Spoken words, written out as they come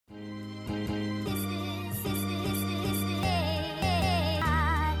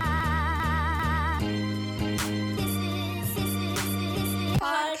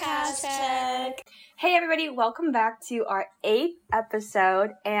Hey everybody, welcome back to our 8th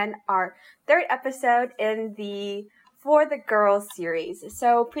episode and our 3rd episode in the For the Girls series.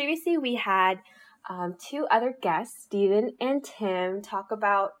 So previously we had 2 other guests, Steven and Tim, talk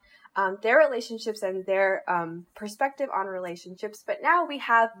about their relationships and their perspective on relationships. But now we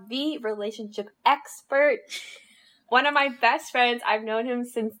have the relationship expert, one of my best friends. I've known him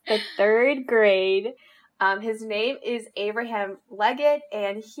since the 3rd grade. His name is Abraham Leggett,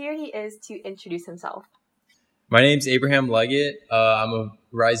 and here he is to introduce himself. My name's Abraham Leggett. I'm a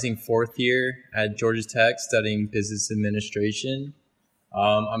rising 4th year at Georgia Tech studying business administration.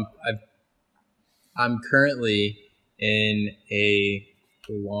 I'm currently in a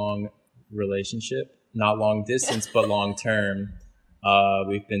long relationship, not long distance, but long term.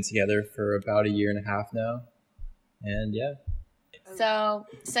 We've been together for about 1.5 years now, and yeah. So,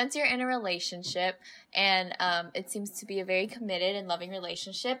 since you're in a relationship and it seems to be a very committed and loving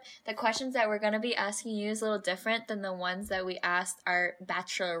relationship, the questions that we're going to be asking you is a little different than the ones that we asked our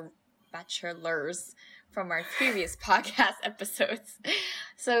bachelors from our previous podcast episodes.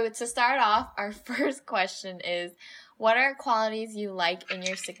 So, to start off, our first question is, what are qualities you like in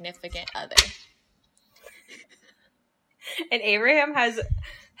your significant other? And Abraham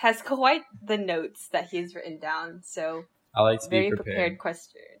has quite the notes that he's written down, so... I like to be very prepared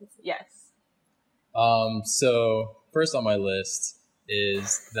questions. Yes. So first on my list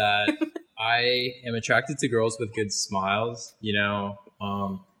is that I am attracted to girls with good smiles. You know,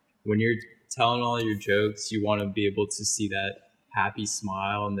 when you're telling all your jokes, you want to be able to see that happy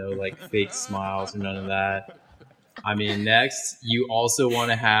smile, no like fake smiles or none of that. I mean, next, you also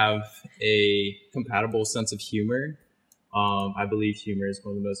want to have a compatible sense of humor. I believe humor is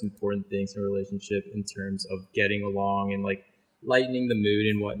one of the most important things in a relationship in terms of getting along and like lightening the mood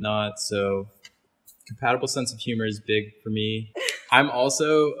and whatnot. So compatible sense of humor is big for me. I'm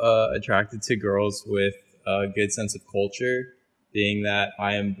also attracted to girls with a good sense of culture, being that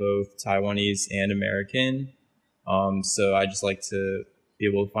I am both Taiwanese and American. So I just like to be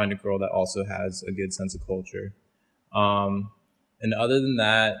able to find a girl that also has a good sense of culture. And other than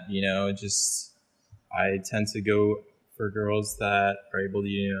that, you know, just I tend to go for girls that are able to,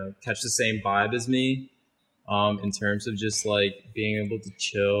 you know, catch the same vibe as me, in terms of just like being able to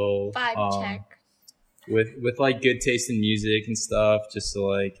chill, check. with like good taste in music and stuff. Just so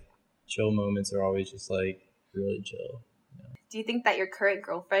like chill moments are always just like really chill. You know? Do you think that your current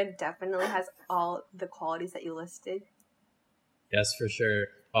girlfriend definitely has all the qualities that you listed? Yes, for sure.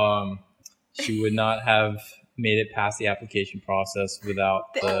 She would not have made it past the application process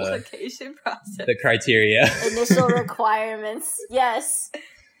without the application process, the criteria, initial requirements. Yes.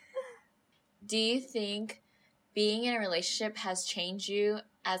 Do you think being in a relationship has changed you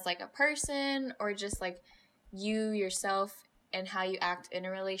as like a person, or just like you yourself and how you act in a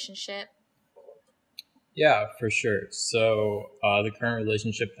relationship? Yeah, for sure. So the current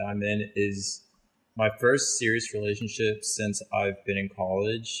relationship that I'm in is my first serious relationship since I've been in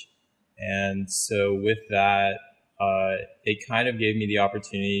college. And so with that, it kind of gave me the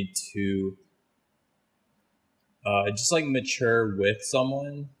opportunity to just like mature with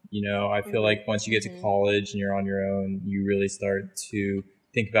someone. You know, I feel like once you get to college and you're on your own, you really start to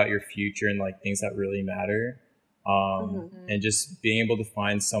think about your future and like things that really matter. And just being able to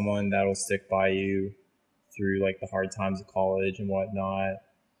find someone that'll stick by you through like the hard times of college and whatnot.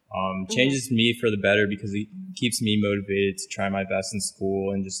 Changes me for the better because it keeps me motivated to try my best in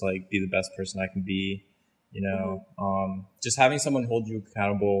school and just like be the best person I can be, you know. Just having someone hold you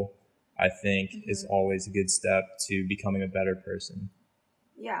accountable, I think, is always a good step to becoming a better person.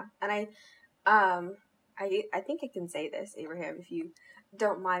 Yeah, and I think I can say this, Abraham, if you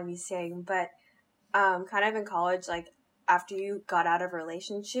don't mind me saying, but kind of in college, like after you got out of a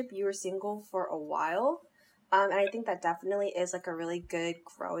relationship, you were single for a while. And I think that definitely is like a really good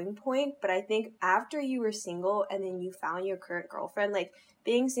growing point. But I think after you were single and then you found your current girlfriend, like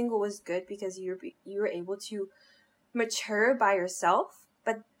being single was good because you were able to mature by yourself.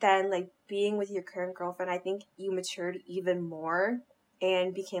 But then like being with your current girlfriend, I think you matured even more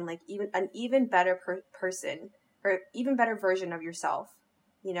and became like an even better person or even better version of yourself,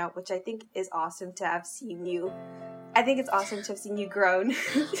 you know, which I think is awesome to have seen you. I think it's awesome to have seen you grown. Grow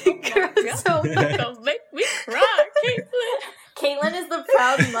so much. Don't make me cry, Caitlin. Caitlin is the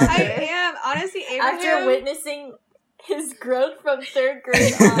proud mother. I am. Honestly, Abraham. After witnessing his growth from 3rd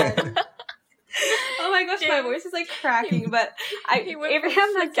grade on. Oh my gosh, my voice is like cracking, but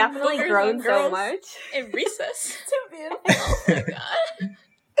Abraham has definitely grown so much. In recess. To beautiful. Oh my god.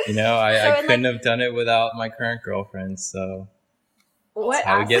 You know, I couldn't have done it without my current girlfriend, so what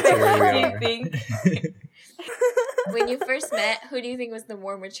how we get to where we do are. you think? When you first met, who do you think was the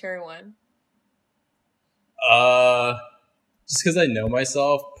more mature one? Just because I know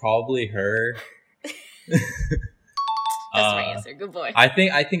myself, probably her. That's my answer. Good boy. I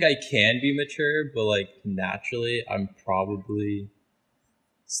think I can be mature, but like naturally, I'm probably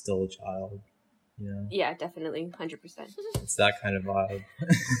still a child. Yeah, definitely, 100%. It's that kind of vibe.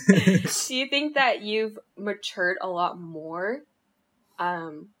 Do you think that you've matured a lot more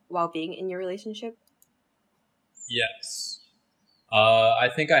while being in your relationship? Yes. I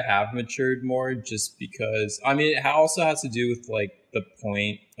think I have matured more just because, I mean, it also has to do with like the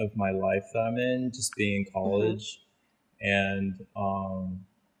point of my life that I'm in, just being in college. And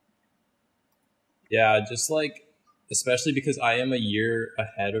yeah, just like, especially because I am a year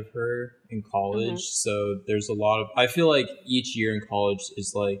ahead of her in college. So there's a lot of, I feel like each year in college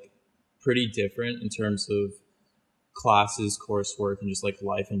is like pretty different in terms of classes, coursework, and just like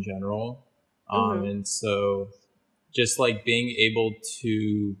life in general. And so just like being able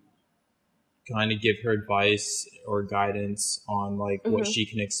to kind of give her advice or guidance on like what she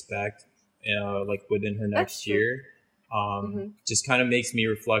can expect like within her next year just kind of makes me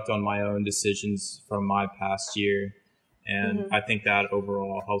reflect on my own decisions from my past year. And I think that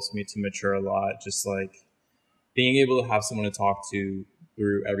overall helps me to mature a lot, just like being able to have someone to talk to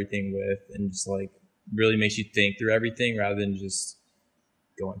through everything with, and just like really makes you think through everything rather than just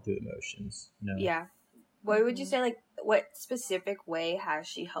going through the motions. Yeah. What would you say, like, what specific way has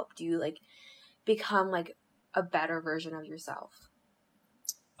she helped you, like, become, like, a better version of yourself?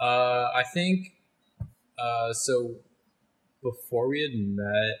 I think, so before we had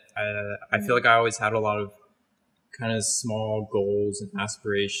met, I feel like I always had a lot of kind of small goals and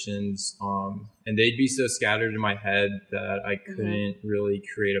aspirations, and they'd be so scattered in my head that I couldn't really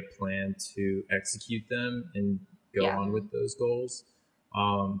create a plan to execute them and go on with those goals.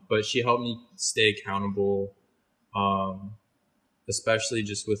 But she helped me stay accountable, especially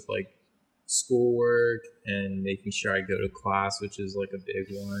just with like schoolwork and making sure I go to class, which is like a big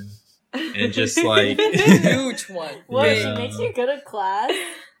one. And just like huge one. What, she makes you go to class?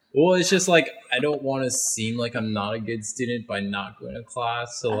 Well, it's just like I don't want to seem like I'm not a good student by not going to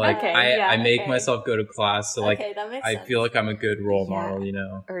class. So like I make myself go to class. So like that makes I sense. feel like I'm a good role model, you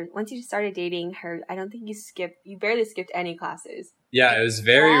know. Or once you started dating her, I don't think you barely skipped any classes. Yeah, it was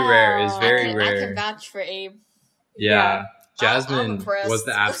very rare. It was very rare. I can vouch for Abe. Yeah. Jasmine I'm impressed. was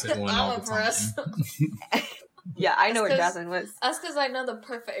the absent one all I'm the impressed. time. Yeah, I know where Jasmine was. That's because I know the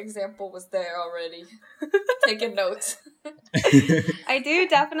perfect example was there already. Taking notes. I do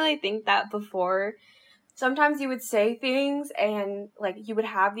definitely think that before, sometimes you would say things and like you would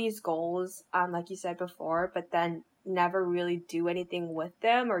have these goals, like you said before, but then never really do anything with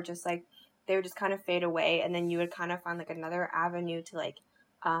them, or just like they would just kind of fade away, and then you would kind of find like another avenue to like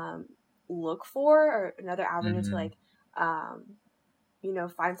look for, or another avenue to like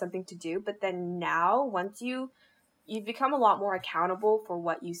find something to do. But then now, once you've become a lot more accountable for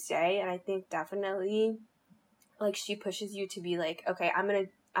what you say, and I think definitely like she pushes you to be like, okay, I'm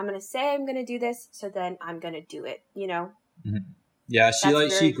gonna say I'm gonna do this, so then I'm gonna do it, you know. Yeah,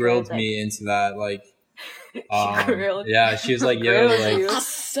 she grilled me into that, like yeah, she was like, yo,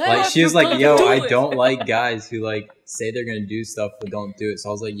 like she was like, yo, I don't like guys who like say they're gonna do stuff but don't do it. So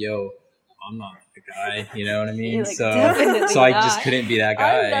I was like, yo, I'm not the guy, you know what I mean? Like, so I not. just couldn't be that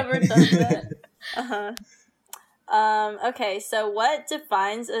guy. I've never done that. Okay, so what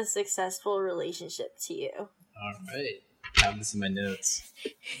defines a successful relationship to you? All right, I have this in my notes.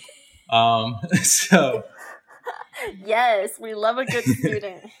 So yes, we love a good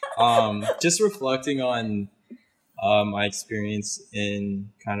student. Just reflecting on my experience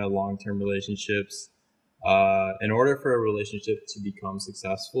in kind of long-term relationships. In order for a relationship to become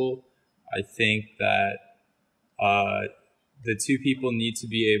successful, I think that the two people need to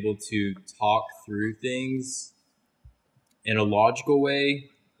be able to talk through things in a logical way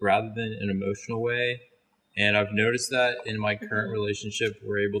rather than an emotional way. And I've noticed that in my current relationship,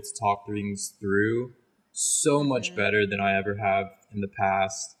 we're able to talk things through so much better than I ever have in the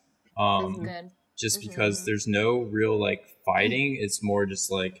past. Just because there's no real like fighting. It's more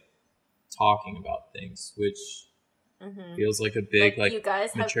just like talking about things, which feels like a big like you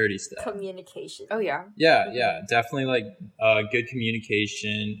guys maturity have step. Communication. Oh yeah. Yeah, definitely like good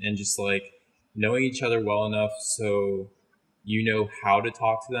communication and just like knowing each other well enough so you know how to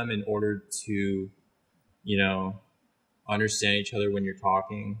talk to them in order to, you know, understand each other when you're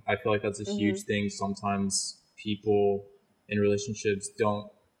talking. I feel like that's a huge thing. Sometimes people in relationships don't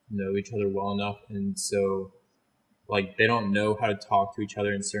know each other well enough, and so like they don't know how to talk to each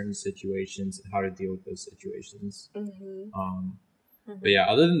other in certain situations and how to deal with those situations. But yeah,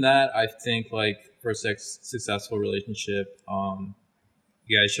 other than that, I think like for a successful relationship,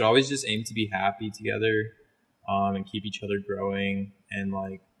 you guys should always just aim to be happy together. and keep each other growing and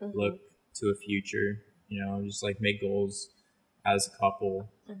like look to a future, you know, just like make goals as a couple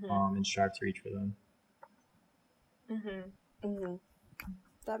and strive to reach for them.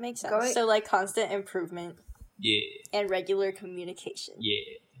 That makes sense. So like constant improvement. Yeah. And regular communication.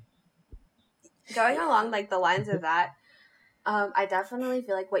 Yeah. Going along like the lines of that, I definitely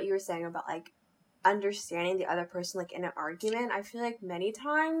feel like what you were saying about like understanding the other person like in an argument, I feel like many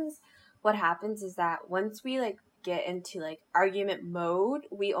times what happens is that once we like get into like argument mode,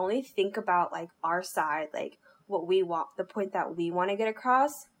 we only think about like our side, like what we want, the point that we want to get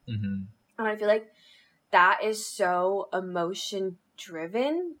across. And I feel like that is so emotion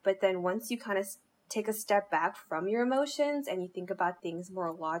driven, but then once you kind of take a step back from your emotions and you think about things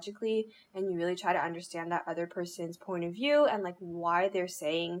more logically and you really try to understand that other person's point of view and like why they're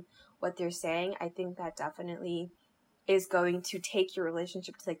saying what they're saying, I think that definitely is going to take your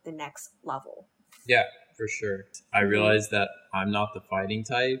relationship to like the next level. Yeah, for sure. I realize that I'm not the fighting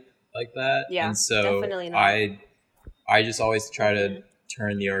type like that. Yeah, and so definitely not. I just always try to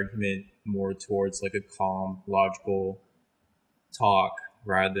turn the argument more towards like a calm, logical talk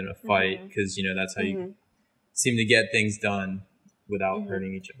rather than a fight, because you know that's how you seem to get things done without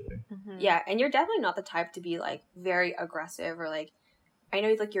hurting each other. Yeah, and you're definitely not the type to be like very aggressive or like, I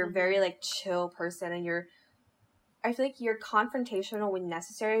know like you're a very like chill person and I feel like you're confrontational when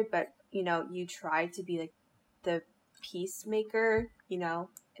necessary, but you know you try to be like the peacemaker, you know,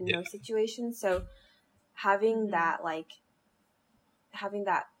 in most situations. So having that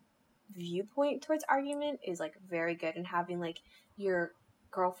viewpoint towards argument is like very good, and having like your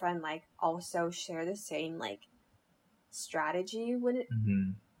girlfriend like also share the same like strategy when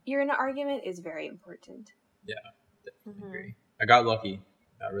you're in an argument is very important. Yeah, definitely agree. I got lucky.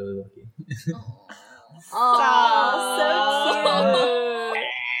 Got really lucky. Oh, so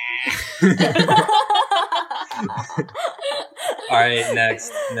cute. All right,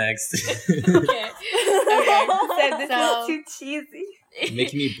 next. Okay. Said this is too cheesy.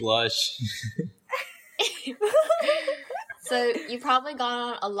 Making me blush. So you've probably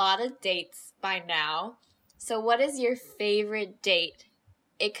gone on a lot of dates by now. So what is your favorite date?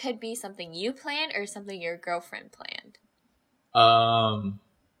 It could be something you planned or something your girlfriend planned. I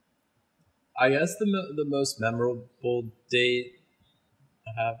guess the most memorable date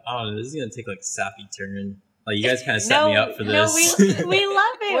I have. I don't know. This is gonna take like a sappy turn. Like you guys kind of set me up for this. We love it. We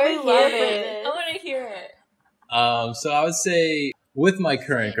love it. I want to hear it. So I would say with my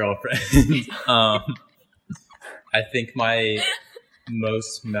current girlfriend, I think my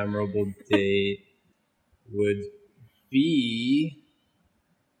most memorable date would be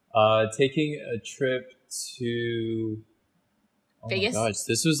taking a trip to Vegas? My gosh,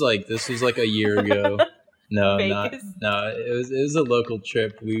 this was like a year ago. No, Vegas? It was a local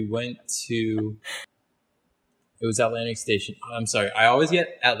trip. We went to Atlantic Station. I'm sorry, I always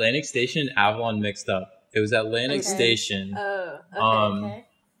get Atlantic Station and Avalon mixed up. It was Atlantic Station. Oh, okay.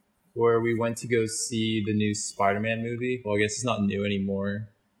 Where we went to go see the new Spider-Man movie. Well, I guess it's not new anymore.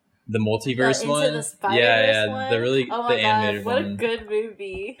 The multiverse one. The Spider-Verse one? The animated what one. What a good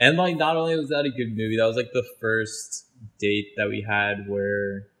movie. And like, not only was that a good movie, that was like the first date that we had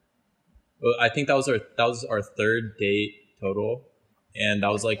where, well, I think that was our third date total, and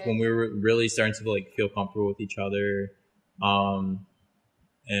that was like when we were really starting to like feel comfortable with each other,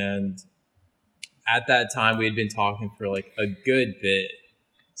 and at that time we had been talking for like a good bit.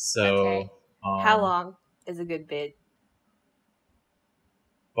 So how long is a good bit?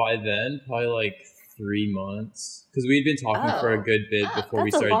 By then, probably like 3 months, because we had been talking for a good bit before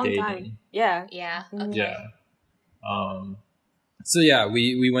we started dating. Time. Yeah. Okay. Yeah. So yeah,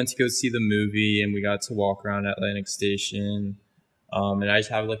 we went to go see the movie and we got to walk around Atlantic Station. And I just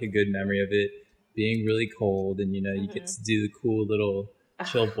have like a good memory of it being really cold, and you know, you get to do the cool little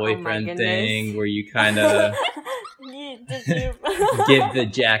chill boyfriend thing where you kind of give the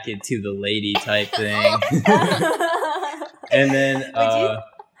jacket to the lady type thing. And then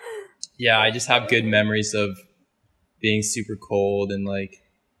I just have good memories of being super cold and like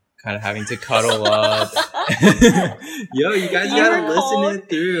kind of having to cuddle up. Yo, you guys gotta listen it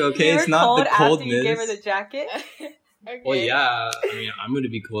through, okay? It's not the coldness. You gave her the jacket. Okay. Well, yeah. I mean, I'm gonna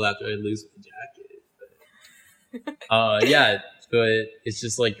be cold after I lose my jacket. Yeah, but it's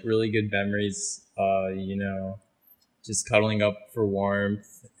just like really good memories. You know, just cuddling up for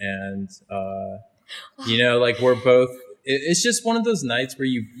warmth, and you know, like we're both. It's just one of those nights where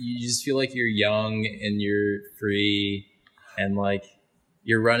you just feel like you're young and you're free, and like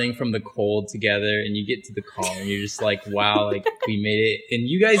you're running from the cold together, and you get to the calm, and you're just like, wow, like we made it. And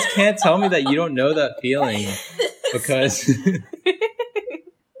you guys can't tell me that you don't know that feeling, because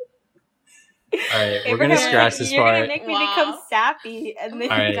all right, we're gonna scratch this you're gonna part. make me Wow. become sappy, and then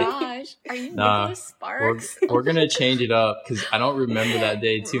Oh my Alright. gosh. Are you Nah, Nicholas Sparks? We're gonna change it up because I don't remember that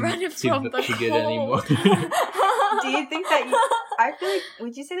day too Running too, from the too good anymore. cold. do you think that I feel like,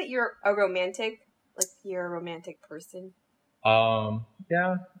 would you say that you're a romantic? Like, you're a romantic person?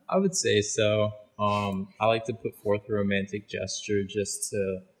 Yeah, I would say so. I like to put forth a romantic gesture just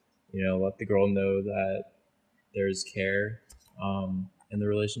to, let the girl know that there's care, in the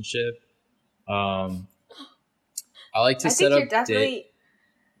relationship. Um, I like to I set think you're up definitely.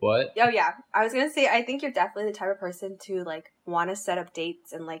 What? Oh yeah, I was gonna say I think you're definitely the type of person to like want to set up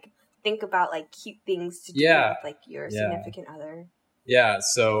dates and like think about like cute things to do Yeah. with like your Yeah. significant other. Yeah,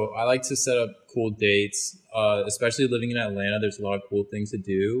 so I like to set up cool dates, especially living in Atlanta. There's a lot of cool things to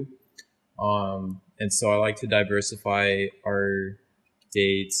do. And so I like to diversify our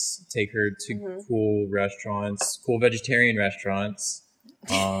dates, take her to Mhm. cool restaurants, cool vegetarian restaurants,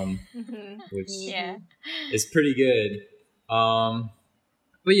 which Yeah. is pretty good.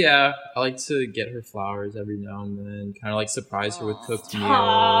 But yeah, I like to get her flowers every now and then, kind of like surprise her with cooked meals.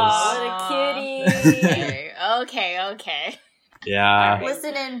 Aw, what a cutie. Okay. Yeah. Alright.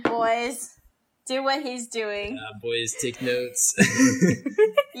 Listen in, boys. Do what he's doing. Boys, take notes.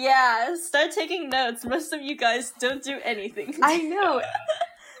 Yeah, start taking notes. Most of you guys don't do anything. I know.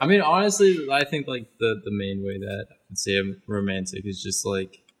 I mean, honestly, I think like the main way that I would say I'm romantic is just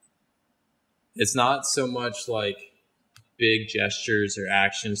like, it's not so much like big gestures or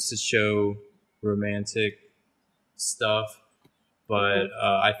actions to show romantic stuff, but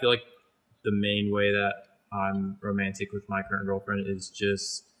I feel like the main way that I'm romantic with my current girlfriend is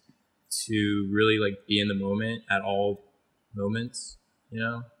just to really like be in the moment at all moments,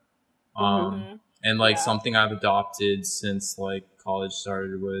 and like Yeah. something I've adopted since like college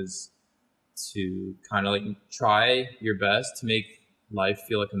started was to kind of like try your best to make life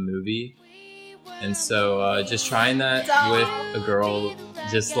feel like a movie. And so just trying that with a girl,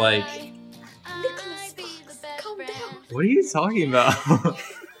 just like, Calm down. what are you talking about?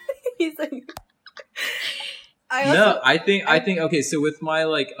 He's like. No, I think okay, so with my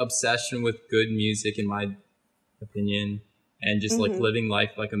like obsession with good music, in my opinion, and just like Mhm. living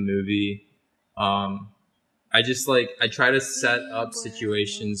life like a movie, I just like I try to set up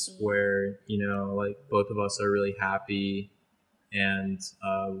situations where like both of us are really happy, and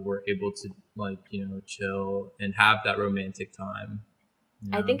we're able to like chill and have that romantic time.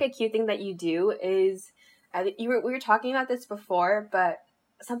 I think a cute thing that you do is, we were talking about this before, but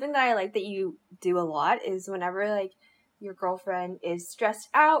something that I like that you do a lot is whenever like your girlfriend is stressed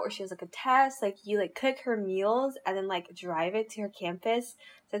out or she has like a test, like you like cook her meals and then like drive it to her campus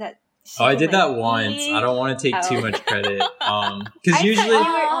so that she I can, did like, that once. eat. I don't want to take too Oh. much credit. I Because thought usually, you were-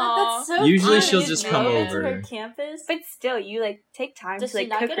 Aw, that's so Usually cute. she'll You just drove come it to over. her campus. But still, you like take time Does to she like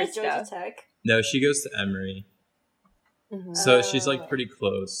not cook go her to Georgia stuff. Tech? no, she goes to Emory. Mhm. So she's Oh. like pretty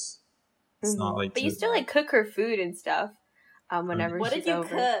close. It's not Mhm. like But you too- still like cook her food and stuff. Whenever What she's did you over.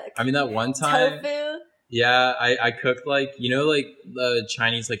 cook? I mean, that one time, Tofu? yeah, I cooked like like the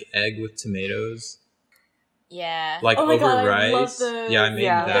Chinese like egg with tomatoes, Yeah. like Oh my over God, I rice. love those. Yeah, I made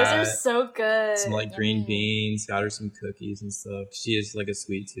Yeah. that. Those are so good. Some like green Yummy. beans. Got her some cookies and stuff. She is like a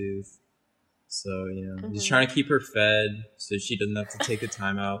sweet tooth, so just Mhm. trying to keep her fed so she doesn't have to take the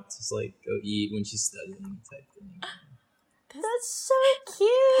time out to like go eat when she's studying type thing. That's so cute.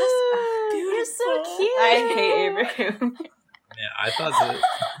 You're so beautiful. cute. I hate Abraham. Yeah, I thought that.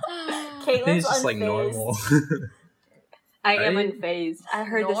 I think Caitlin's it's just like unfazed. normal. I am Right? unfazed. I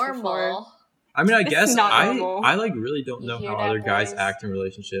heard this before. Normal. I mean, I It's guess not I normal. like really don't You know hear how that, other guys boys? act in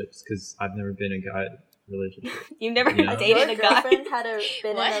relationships because I've never been in a guy relationship. You've never Yeah. dated Your a guy. girlfriend had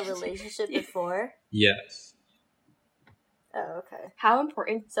been in What? a relationship before? Yes. Oh, okay. How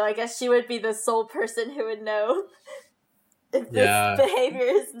important? So I guess she would be the sole person who would know if Yeah. this behavior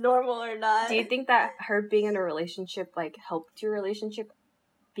is normal or not. Do you think that her being in a relationship like helped your relationship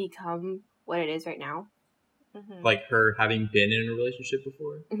become what it is right now? Mhm. Like her having been in a relationship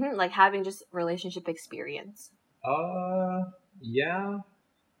before. Like having just relationship experience. Yeah.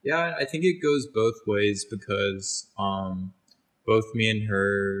 Yeah, I think it goes both ways because both me and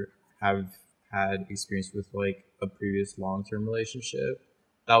her have had experience with like a previous long-term relationship.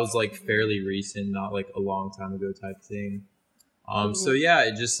 That was like fairly recent, not like a long time ago type thing. So yeah,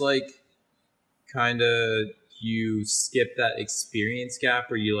 it just like kind of you skip that experience gap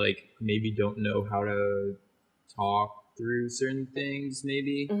where you like maybe don't know how to talk through certain things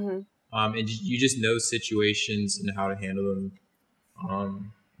maybe. And you just know situations and how to handle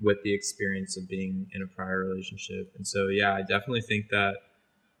them with the experience of being in a prior relationship. And so, yeah, I definitely think that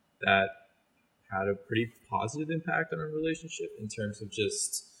that had a pretty positive impact on our relationship in terms of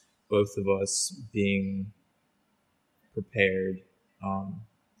just both of us being prepared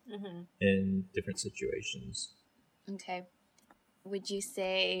in different situations. Okay. Would you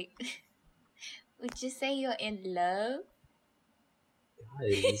say you're in love?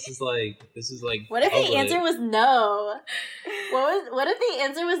 Guys, this is like What if the public. answer was no? What if the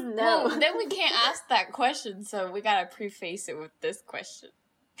answer was no? Well, then we can't ask that question, so we gotta preface it with this question.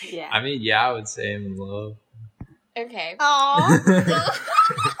 Yeah. I mean, yeah, I would say I'm in love. Okay. Aww.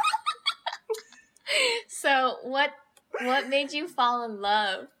 So what made you fall in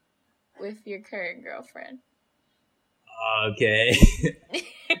love with your current girlfriend? Okay.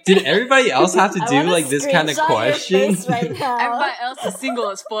 Did everybody else have to I do wanna like this kind of screenshot your question? face right now. Everybody else is single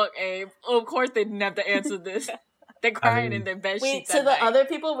as fuck, Abe. Of course they didn't have to answer this. They're crying in their bed Wait, sheets to at the night. other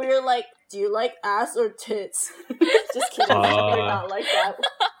people, we were like, "Do you like ass or tits?" Just kidding. We're not like that.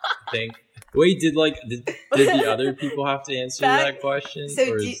 Wait, did the other people have to answer that question, so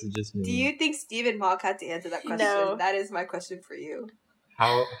or do is it just me? Do you think Steve and Mark had to answer that question? No. That is my question for you.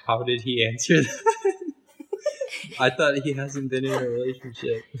 How did he answer that? I thought he hasn't been in a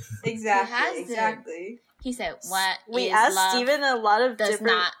relationship. Exactly. hasn't. Exactly. He said, "What We is asked love Steven a lot of does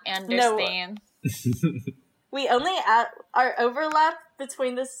different. not understand." We only our overlap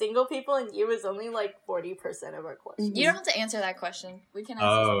between the single people and you is only like 40% of our questions. You don't have to answer that question. We can ask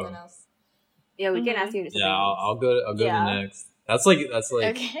you something else. Yeah, we can Mhm. ask you to Yeah, I'll go Yeah. to next. That's like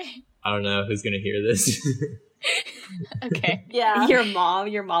Okay. I don't know who's gonna hear this. Okay. Yeah. Your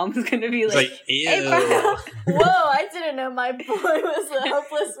mom's gonna be It's like, like, ew. "Hey, bro." Whoa, I didn't know my boy was a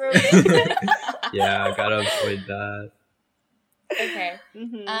hopeless romantic. Yeah, I gotta avoid that. Okay.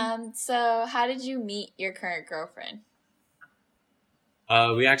 Mhm. So how did you meet your current girlfriend?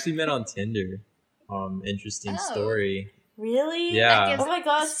 We actually met on Tinder. Interesting Oh. story. Really? Yeah. That gives- Oh my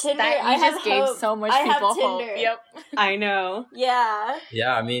gosh, Tinder! That I you have just gave hope. so much I have people hope. Tinder. Yep. I know. Yeah.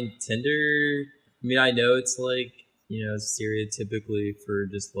 Yeah, I mean Tinder. I mean, I know it's like stereotypically for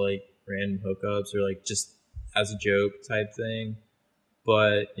just like random hookups or like just as a joke type thing,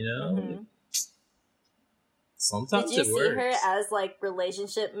 but Mhm. sometimes Did you it see works. her as like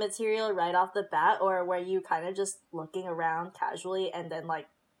relationship material right off the bat, or were you kind of just looking around casually and then like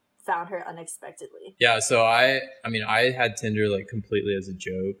found her unexpectedly? Yeah, so I mean, I had Tinder like completely as a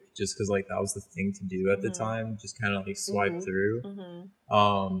joke, just because like that was the thing to do at the Mhm. time, just kind of like swipe Mhm. through. Mm-hmm.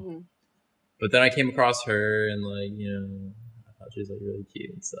 Mhm. But then I came across her, and like I thought she was like really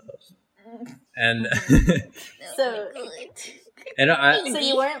cute and stuff. And So- and I So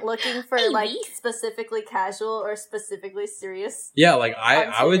you weren't looking for like Maybe. specifically casual or specifically serious? yeah, like I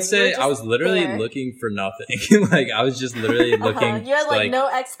On would Tinder, you say were I was just literally there. looking for nothing. Like I was just literally looking. You had like, like no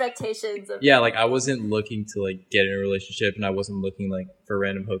expectations of yeah, like I wasn't looking to like get in a relationship, and I wasn't looking like for a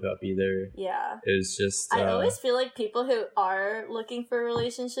random hookup either. Yeah. It was just I always feel like people who are looking for a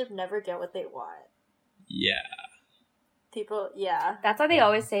relationship never get what they want. yeah. People, yeah. That's why they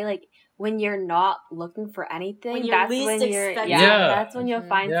always say like when you're not looking for anything, When you're that's least when you're expecting. Yeah. that's when you'll Mhm.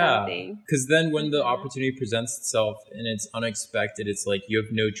 find Yeah. something. Because then when the Mhm. opportunity presents itself and it's unexpected, it's like you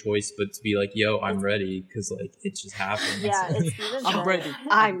have no choice but to be like, "Yo, I'm It's- ready," because like it just happens. Yeah, it's even I'm better. ready.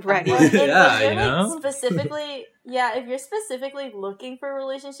 I'm ready. And Yeah, if you're you know? like specifically, if you're specifically looking for a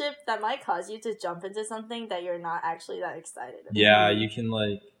relationship, that might cause you to jump into something that you're not actually that excited about. Yeah, you can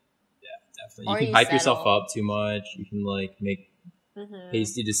like, definitely. Or You you can hype yourself settle. up too much. You can like make Mm-hmm.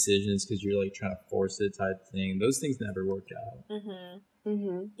 hasty decisions because you're like trying to force it type thing. Those things never work out. Mm-hmm.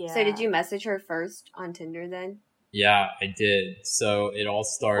 Mm-hmm. Yeah. So did you message her first on Tinder then? Yeah, I did. So it all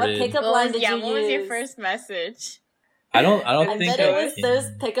started. pickup What line was, did yeah, you what was your use? first message? I don't I think bet it was can.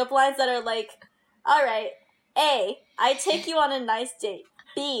 those pickup lines that are like, all right, A, I take you on a nice date.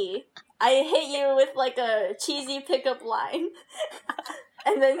 B, I hit you with like a cheesy pickup line.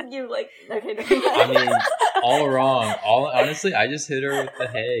 And then you like, okay, never mind. I mean, all wrong. Honestly, I just hit her with the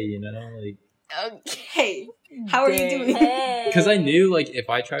hey, like. Okay. Hey, how are you doing? Hey. Because I knew, like, if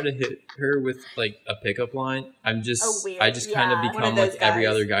I try to hit her with like a pickup line, I just weird, kind of yeah. One of become those like every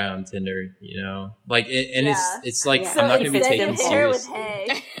guys. other guy on Tinder, Like, and Yeah. it's like Yeah. So I'm not gonna be instead you taken hit her with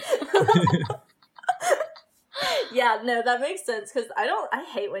seriously. hey. Yeah, no, that makes sense because I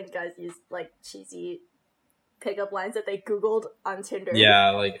hate when guys use like cheesy pickup lines that they Googled on Tinder.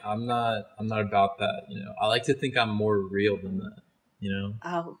 Yeah, like I'm not about that. I like to think I'm more real than that.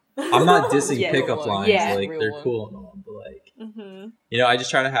 Oh, I'm not dissing Yeah, pickup real one. lines. Yeah, like real they're one. cool and all, but like Mm-hmm. I just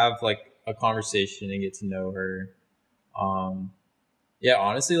try to have like a conversation and get to know her. Yeah,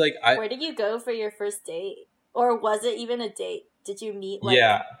 honestly, like Where did you go for your first date, or was it even a date? Did you meet like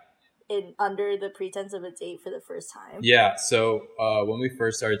yeah. in under the pretense of a date for the first time? Yeah, so when we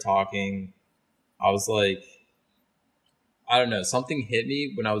first started talking, I was like, I don't know, something hit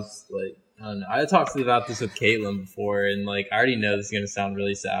me when I was like, I don't know. I talked about this with Caitlin before, and like I already know this is gonna sound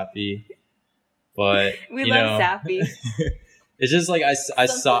really sappy, but We you love know, Sappy. it's just like I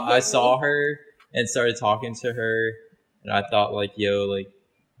Something hit saw me. her and started talking to her, and I thought like, yo, like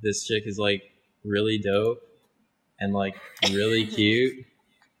this chick is like really dope and like really cute.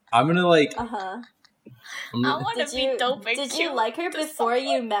 I'm gonna like, Uh-huh. I'm, I want Did to be you dope and did cute you like her to before you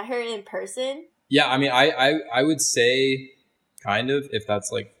someone. met her in person? yeah. I mean, I would say kind of, if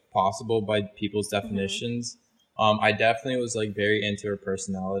that's like possible by people's definitions. I definitely was like very into her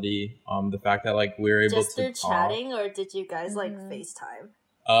personality. The fact that like we were able Just to through talk. chatting, or did you guys like Mhm.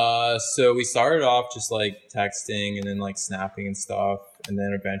 FaceTime? So we started off just like texting and then like snapping and stuff, and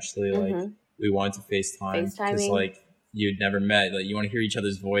then eventually like Mhm. we wanted to FaceTime because FaceTiming. like you'd never met, like you want to hear each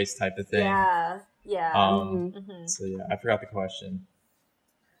other's voice type of thing. Yeah. Mhm. Mhm. So yeah, I forgot the question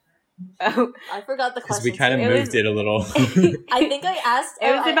Oh, I forgot the because question. we kind of too. It moved was- it a little. I think I asked.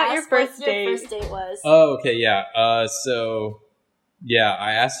 It was I about your asked what first your date. first date was. Oh, okay, yeah. So yeah,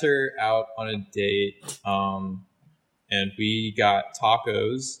 I asked her out on a date, and we got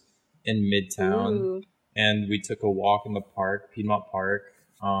tacos in Midtown, ooh. and we took a walk in the park, Piedmont Park.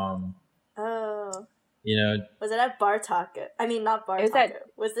 Oh, You know, was it at Bar Taco? I mean, not Bar It was Taco. at-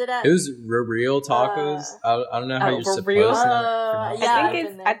 Was it at? it was real tacos. I don't know how Oh, you're for supposed real? to pronounce Yeah, I I've think been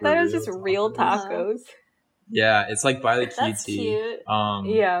it's. there. I thought it was Real just real tacos. tacos. Yeah, it's like by the QT. That's cute.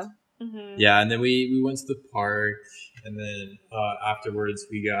 Yeah. Mm-hmm. Yeah, and then we went to the park, and then afterwards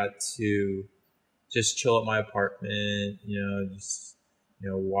we got to just chill at my apartment. Just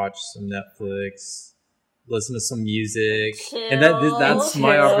watch some Netflix, listen to some music, and that's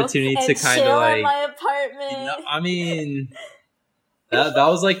my Chill. opportunity to And kind chill of at like. my apartment. I mean, that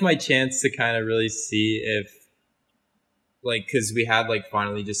was like my chance to kind of really see if, like, because we had like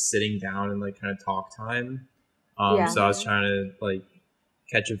finally just sitting down and like kind of talk time. Yeah. So I was trying to like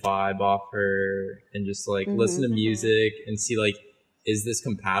catch a vibe off her and just like listen to Mhm. music and see like, is this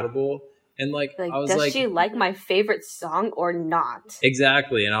compatible? And like, Like, I was does like, she like my favorite song or not?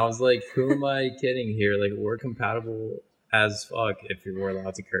 exactly. And I was like, who am I kidding here? Like, we're compatible as fuck if you were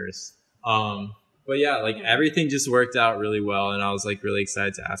allowed to curse. But yeah, like Mhm. everything just worked out really well, and I was like really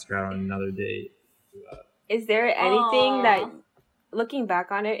excited to ask her out on another date. Is there anything Aw. that, looking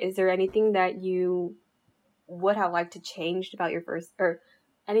back on it, is there anything that you would have liked to change about your first, or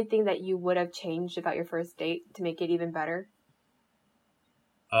anything that you would have changed about your first date to make it even better?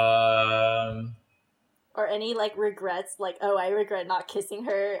 Or any like regrets, like, oh, I regret not kissing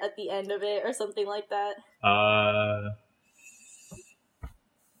her at the end of it, or something like that.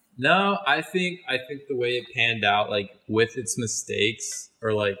 No, I think the way it panned out, like with its mistakes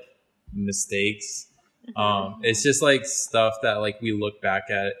or like mistakes, it's just like stuff that like we look back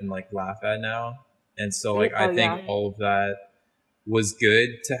at and like laugh at now. And so like I Oh, think yeah. all of that was good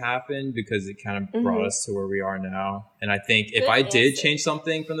to happen because it kind of brought Mhm. us to where we are now. And I think if Good I did answer. change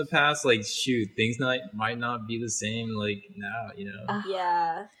something from the past, like shoot, things might not be the same like now,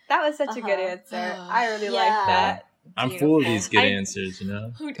 Yeah. That was such a good Uh-huh. answer. I really Yeah. like that. I'm full of Beautiful. these good I- answers,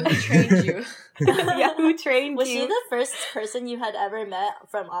 Who trained you? Yeah, who trained Was you? she the first person you had ever met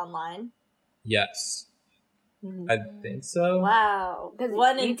from online? Yes. Mhm. I think so. Wow. 'Cause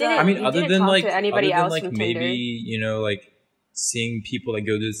One you and didn't- I mean, you other didn't than talk like to anybody else from maybe Tinder. like seeing people that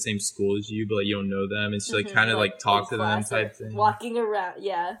go to the same school as you, but like you don't know them, it's like Mhm, kind of like talk to in them class or type thing. Walking around,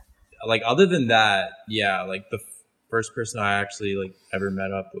 yeah. Like other than that, yeah, like the first person I actually like ever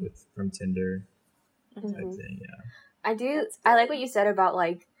met up with from Tinder type Mhm. thing. Yeah. I do. That's I like good. what you said about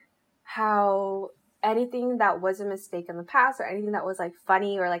like how anything that was a mistake in the past or anything that was like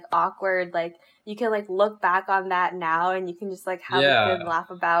funny or like awkward, like you can like look back on that now and you can just like have Yeah. a good laugh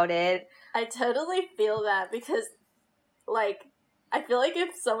about it. I totally feel that because, like, I feel like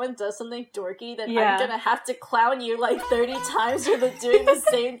if someone does something dorky, then Yeah. I'm gonna have to clown you like 30 times for doing the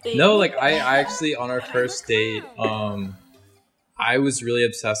same thing. No, like I actually on our first date, I was really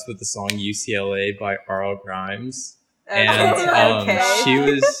obsessed with the song UCLA by R.L. Grimes.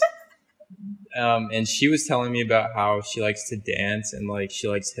 And she was telling me about how she likes to dance and like she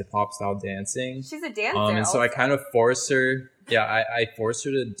likes hip hop style dancing. She's a dancer. And so I also. kind of forced her. Yeah, I forced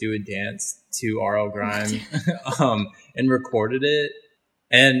her to do a dance to R.L. Grimes, and recorded it.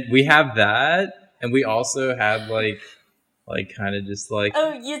 And we have that, and we also have like kind of just like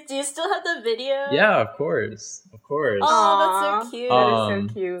Oh, do you still have the video? yeah, of course. Oh, that's so cute. That is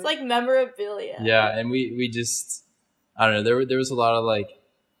so cute. It's like memorabilia. Yeah, and we just I don't know. There was a lot of like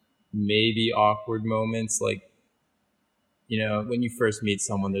maybe awkward moments, like when you first meet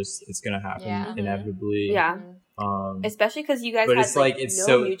someone, it's gonna happen Yeah. inevitably. yeah, Um, especially because you guys But had it's like like, it's no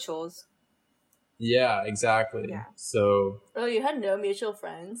so- mutuals. Yeah, exactly. Yeah. So, Oh, you had no mutual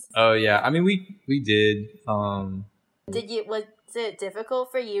friends. oh yeah, I mean we did. Was it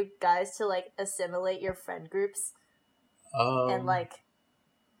difficult for you guys to like assimilate your friend groups and like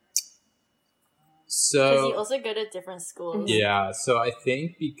because you So also go to different schools? yeah, so I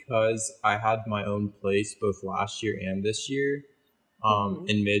think because I had my own place both last year and this year,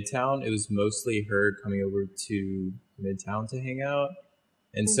 in Midtown, it was mostly her coming over to Midtown to hang out.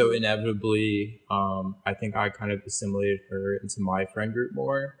 And so inevitably, I think I kind of assimilated her into my friend group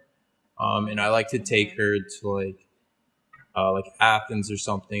more. And I like to take her to like Athens or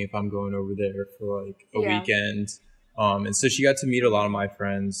something if I'm going over there for like a weekend. And so she got to meet a lot of my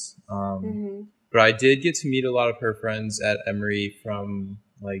friends. But I did get to meet a lot of her friends at Emory from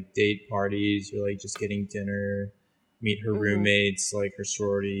like date parties or like just getting dinner, meet her roommates, like her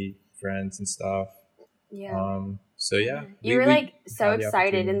sorority friends and stuff. Yeah. So yeah, you were like so had the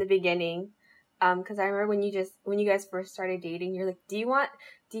excited in opportunity. the beginning, because I remember when you guys first started dating, you're like,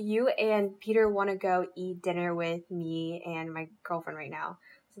 do you and Peter want to go eat dinner with me and my girlfriend right now?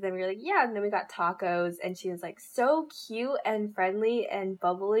 So then we were like, yeah, and then we got tacos, and she was like so cute and friendly and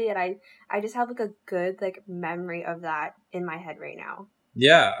bubbly, and I just have like a good like memory of that in my head right now.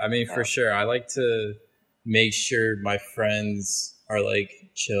 Yeah, I mean, for sure. I like to make sure my friends are like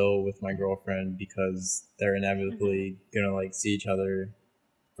chill with my girlfriend because they're inevitably gonna like see each other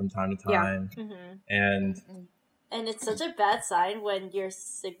from time to time. And it's such a bad sign when your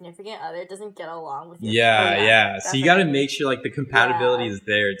significant other doesn't get along with your yeah. So you got to definitely. make sure like the compatibility is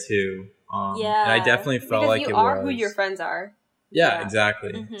there too. And I definitely felt because like you it are was. who your friends are. Yeah,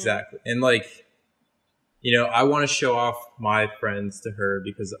 exactly. And like, you know, I want to show off my friends to her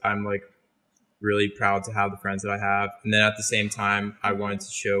because I'm like really proud to have the friends that I have. And then at the same time, I wanted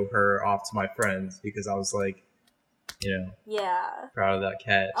to show her off to my friends because I was like, you know, proud of that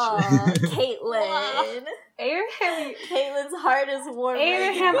catch. Aw, Caitlin. Abraham, Caitlin's heart is warm.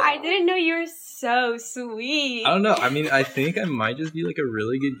 Abraham, I didn't know you were so sweet. I don't know. I mean, I think I might just be like a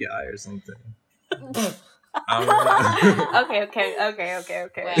really good guy or something. I don't know. Okay.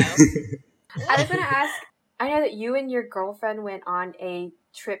 Wow. I was gonna ask. I know that you and your girlfriend went on a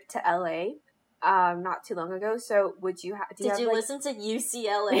trip to LA, not too long ago. So, would you? Did you like... listen to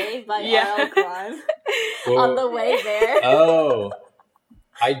UCLA by Yeah. R.L. Khan Well, on the way there? Oh,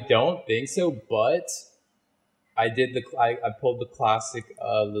 I don't think so, but I did I pulled the classic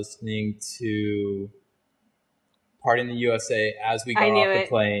listening to Party in the USA as we got off the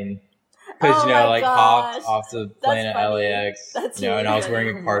plane. Because, you know, like hopped off the plane at LAX, you know, and I was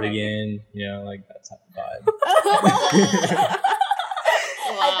wearing a cardigan, you know, like that type of vibe.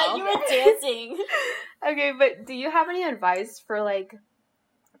 I thought you were dancing. Okay, but do you have any advice for like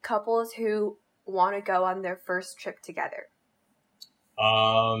couples who want to go on their first trip together?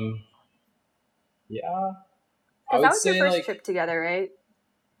 Yeah. Because that was your first trip together, right?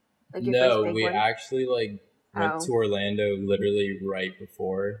 Like your no, first big we one? actually like went to Orlando literally right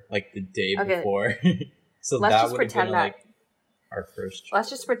before, like the day before. So let's that just would have pretend been that, like our first trip. Let's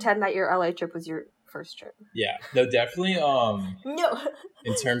just pretend that your LA trip was your first trip. Yeah. No, definitely no.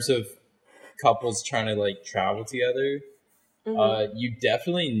 In terms of couples trying to like travel together, you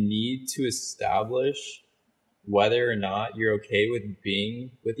definitely need to establish whether or not you're okay with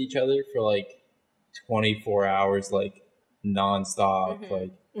being with each other for like 24 hours, like nonstop,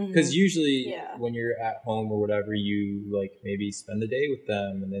 like because usually when you're at home or whatever, you like maybe spend the day with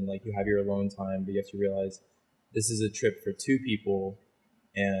them and then like you have your alone time, but you have to realize this is a trip for two people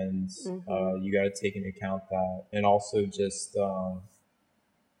and you got to take into account that. And also just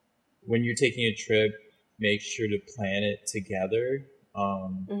when you're taking a trip, make sure to plan it together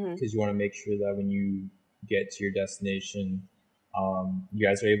because you want to make sure that when you get to your destination, you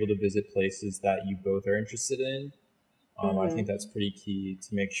guys are able to visit places that you both are interested in. I think that's pretty key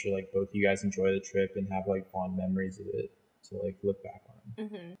to make sure like both you guys enjoy the trip and have like fond memories of it to like look back on.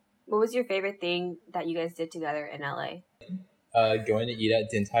 What was your favorite thing that you guys did together in LA? Going to eat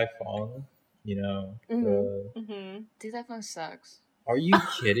at Din Tai Fung, you know. Din Tai Fung sucks. Are you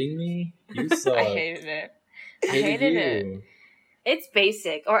kidding me? You suck. I hated it. I hated it. It's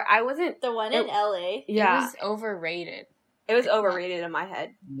basic, or I wasn't the one in LA. Yeah, it was overrated. It was overrated in my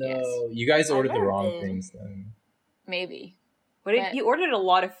head. No, you guys ordered the wrong things then. Maybe. You ordered a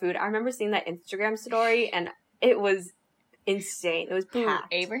lot of food. I remember seeing that Instagram story, and it was insane. It was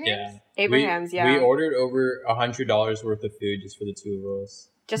packed. Abraham's? Yeah. Abraham's, We ordered over $100 worth of food just for the two of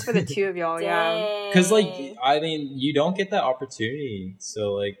us. Just for the two of y'all, yeah. Because, like, I mean, you don't get that opportunity.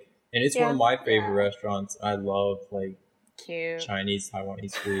 So, like, and it's one of my favorite restaurants. I love, like, cute Chinese,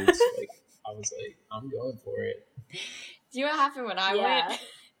 Taiwanese foods. So, like, I was like, I'm going for it. Do you know what happened when I went?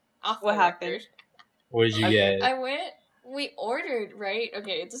 What happened? What did you get? We ordered, right?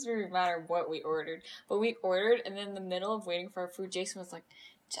 Okay, it doesn't really matter what we ordered, but we ordered, and then in the middle of waiting for our food, Jason was like,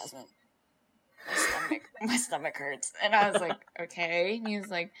 Jasmine, my stomach hurts. And I was like, okay. And he was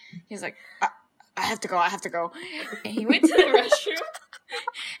like, I have to go. And he went to the restroom,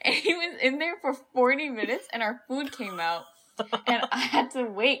 and he was in there for 40 minutes, and our food came out. And I had to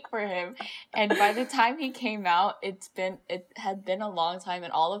wait for him. And by the time he came out, it had been a long time,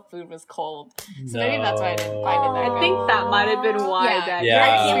 and all the food was cold. So maybe that's why I didn't find it that I good. think that might have been why. Yeah.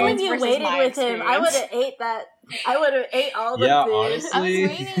 I can't believe experience you versus waited my with him. I would experience. have ate that. I would have ate all the Yeah, food. honestly. I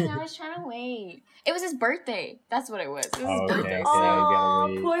was waiting. I was trying to wait. It was his birthday. That's what it was. It was his Okay, birthday. okay. So Oh,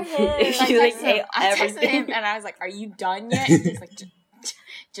 gotta wait. poor him. If I you, like, texted him, ate I texted everything. him, and I was like, "Are you done yet?" And he's like,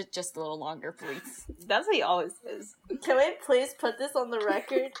 "Just a little longer, please." That's what he always says. Can we please put this on the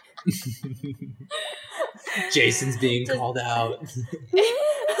record? Jason's being Just- called out.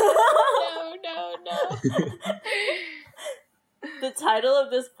 No. The title of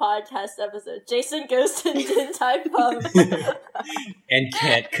this podcast episode: Jason goes to Din Tai Pub. And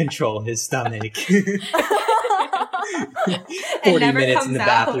can't control his stomach. 40 never minutes in comes the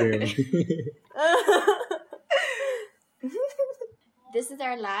out. bathroom. This is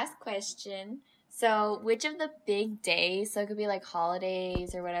our last question. So, which of the big days, so it could be like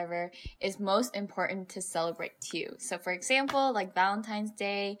holidays or whatever, is most important to celebrate to you? So, for example, like Valentine's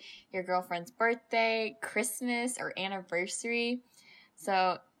Day, your girlfriend's birthday, Christmas, or anniversary.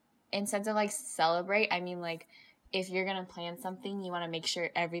 So, in sense of like celebrate, I mean like if you're gonna plan something, you want to make sure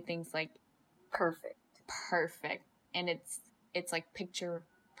everything's like Perfect. perfect, and it's like picture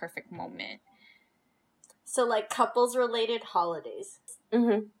perfect moment. So, like couples related holidays.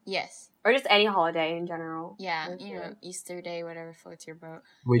 Mm-hmm. Yes. Or just any holiday in general. Yeah, Okay. you know, Easter Day, whatever floats your boat.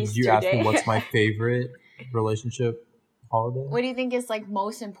 Wait, did you Easter ask me Day. what's my favorite relationship holiday? What do you think is like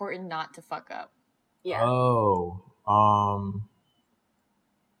most important not to fuck up? Yeah. Oh,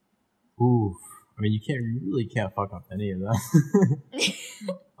 oof. I mean, you really can't fuck up any of that.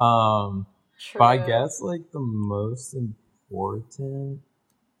 True. But I guess like the most important,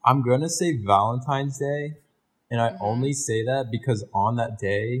 I'm gonna say Valentine's Day, and I Mhm. only say that because on that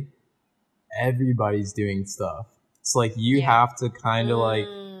day, everybody's doing stuff. It's like you Yeah. have to kind of like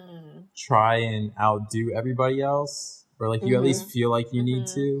Mm. try and outdo everybody else, or like you at least feel like you need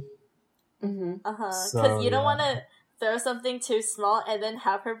Mhm. to. Mm-hmm. Because So, you don't yeah. want to throw something too small and then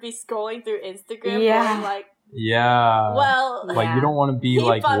have her be scrolling through Instagram Yeah. going like, Yeah. well, Like Yeah. you don't want to be He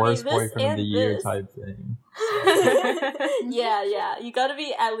like bought me worst this boyfriend of and the year this. type thing. yeah. You got to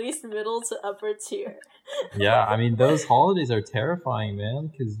be at least middle to upper tier. Yeah, I mean those holidays are terrifying, man,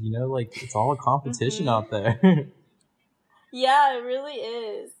 because you know like it's all a competition Mhm. out there. Yeah, it really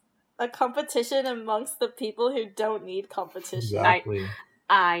is. A competition amongst the people who don't need competition. Exactly.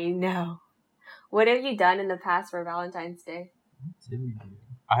 I know. What have you done in the past for Valentine's Day?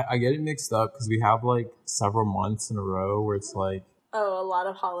 I get it mixed up because we have like several months in a row where it's like, Oh, a lot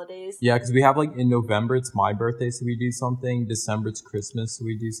of holidays. yeah, because we have like in November it's my birthday, so we do something. December it's Christmas, so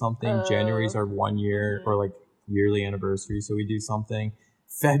we do something. Oh. January's our 1 year Mhm. or like yearly anniversary, so we do something.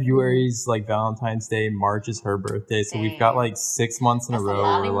 February's like Valentine's Day. March is her birthday, so we've got Damn. like 6 months in That's a a row.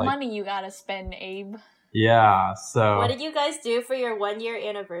 lot Where of like, money you gotta spend, Abe. yeah, so What did you guys do for your 1 year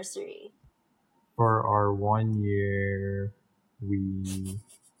anniversary? for our 1 year, we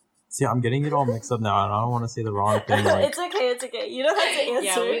see. I'm getting it all mixed up now, and I don't want to say the wrong thing. Like, It's okay. You don't have to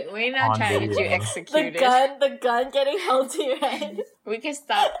answer. Yeah, we're not On trying to get you video. executed. the gun getting held to your head. We can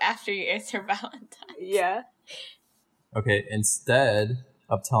stop after you answer Valentine. Yeah. okay, instead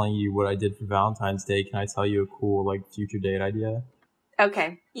of telling you what I did for Valentine's Day, can I tell you a cool like future date idea?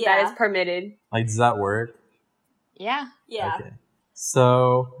 Okay. Yeah. That is permitted. Like, does that work? Yeah. Yeah. Okay.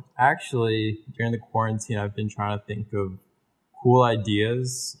 So actually, during the quarantine, I've been trying to think of cool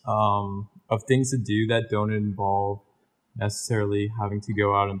ideas of things to do that don't involve necessarily having to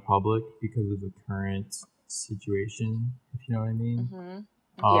go out in public because of the current situation, if you know what I mean.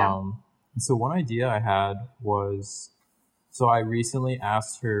 Mm-hmm. Yeah. And so one idea I had was, so I recently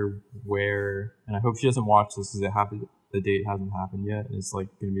asked her where, and I hope she doesn't watch this because the date hasn't happened yet, and it's like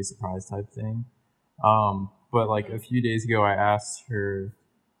gonna be a surprise type thing. But like a few days ago, I asked her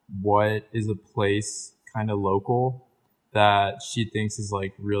what is a place kind of local that she thinks is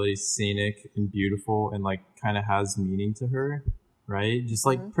like really scenic and beautiful and like kind of has meaning to her, right? Just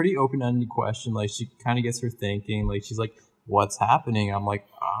like pretty open-ended question. Like she kind of gets her thinking. Like she's like, "What's happening?" I'm like,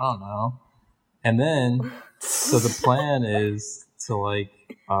 "I don't know." And then so the plan is to like,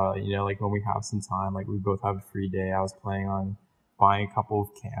 like when we have some time, like we both have a free day, I was planning on buying a couple of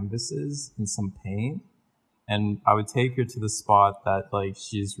canvases and some paint. And I would take her to the spot that like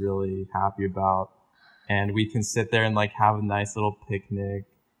she's really happy about. and we can sit there and like have a nice little picnic,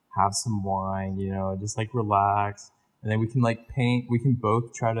 have some wine, you know, just like relax. And then we can like paint, we can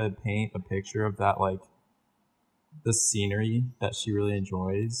both try to paint a picture of that, like the scenery that she really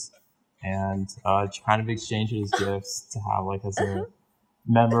enjoys, and kind of exchange it as gifts to have like as a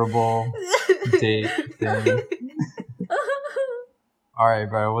memorable date thing. All right,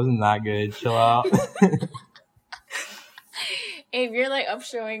 bro, it wasn't that good. Chill out. Abe, you're like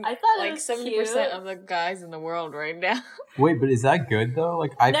upshowing I thought it like was 70% cute. of the guys in the world right now. Wait, but is that good though?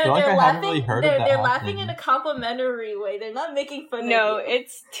 Like, I feel like I haven't really heard of that. They're happening. laughing in a complimentary way. They're not making fun No, of you.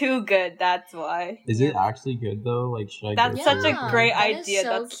 it's too good. That's why. Is it actually good though? Like, should I? That's go such to a it? great that is idea. so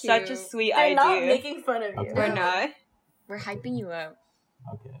That's such a cute. sweet They're idea. not making fun of you. Okay. We're not. We're hyping you up.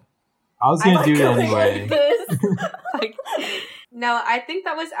 Okay, I was gonna I do it like anyway. This. Like, no, I think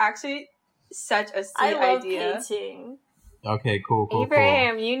that was actually such a sweet I love idea. painting. Okay, cool.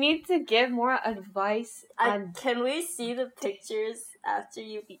 Abraham, you need to give more advice on. Can we see the pictures after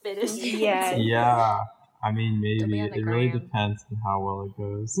you finish? Yes. painting? Yeah, I mean, They'll be maybe on the it really gram. depends on how well it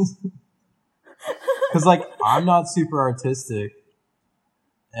goes. Because like I'm not super artistic,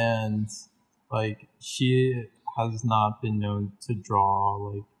 and like she has not been known to draw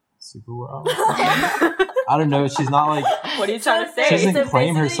like super well. I don't know. She's not like. What are you trying to She say? doesn't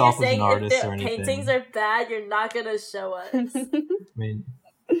claim basically herself you're as an saying artist if or the anything. paintings are bad, you're not gonna show us. I mean,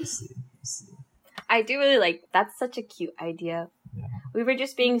 let's see. I do really like. That's such a cute idea. Yeah. We were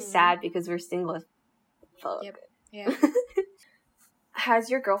just being Mhm. sad because we're single as fuck. Yep. Yeah. Has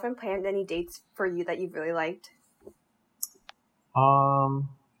your girlfriend planned any dates for you that you've really liked?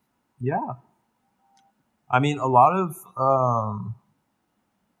 Yeah. I mean, a lot of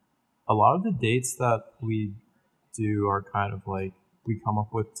the dates that we do are kind of like we come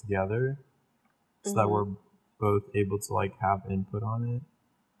up with together, so that Mhm. we're both able to like have input on it.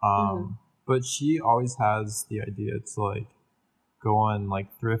 Mhm. But she always has the idea to like go on like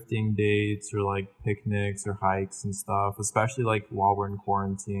thrifting dates or like picnics or hikes and stuff, especially like while we're in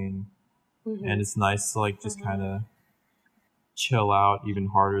quarantine. Mhm. And it's nice to like just Mhm. kind of chill out even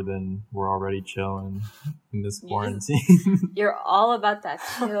harder than we're already chilling in this Yes. quarantine. You're all about that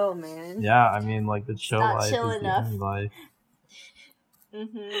chill, man. Yeah, I mean, like the chill not life chill is enough. the only life.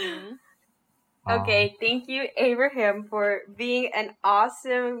 Mm-hmm. Okay, thank you, Abraham, for being an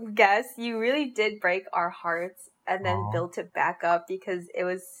awesome guest. You really did break our hearts and then Aw. built it back up because it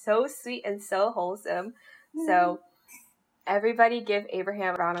was so sweet and so wholesome. So, everybody give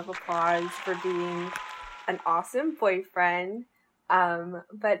Abraham a round of applause for being an awesome boyfriend.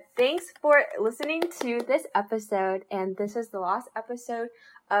 But thanks for listening to this episode, and this is the last episode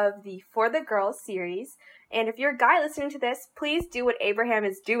of the For the Girls series. And if you're a guy listening to this, please do what Abraham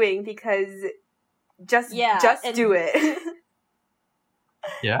is doing because just and- do it.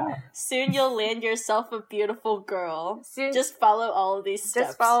 Yeah. Soon you'll land yourself a beautiful girl. Soon, Just follow all of these steps.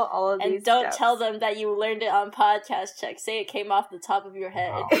 just follow all of these and don't steps. tell them that you learned it on podcast check. Say it came off the top of your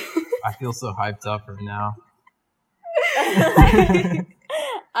head. Wow. I feel so hyped up right now.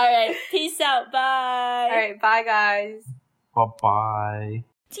 All right, peace out. Bye. All right, bye guys. Bye-bye.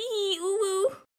 Tee, ooh, ooh.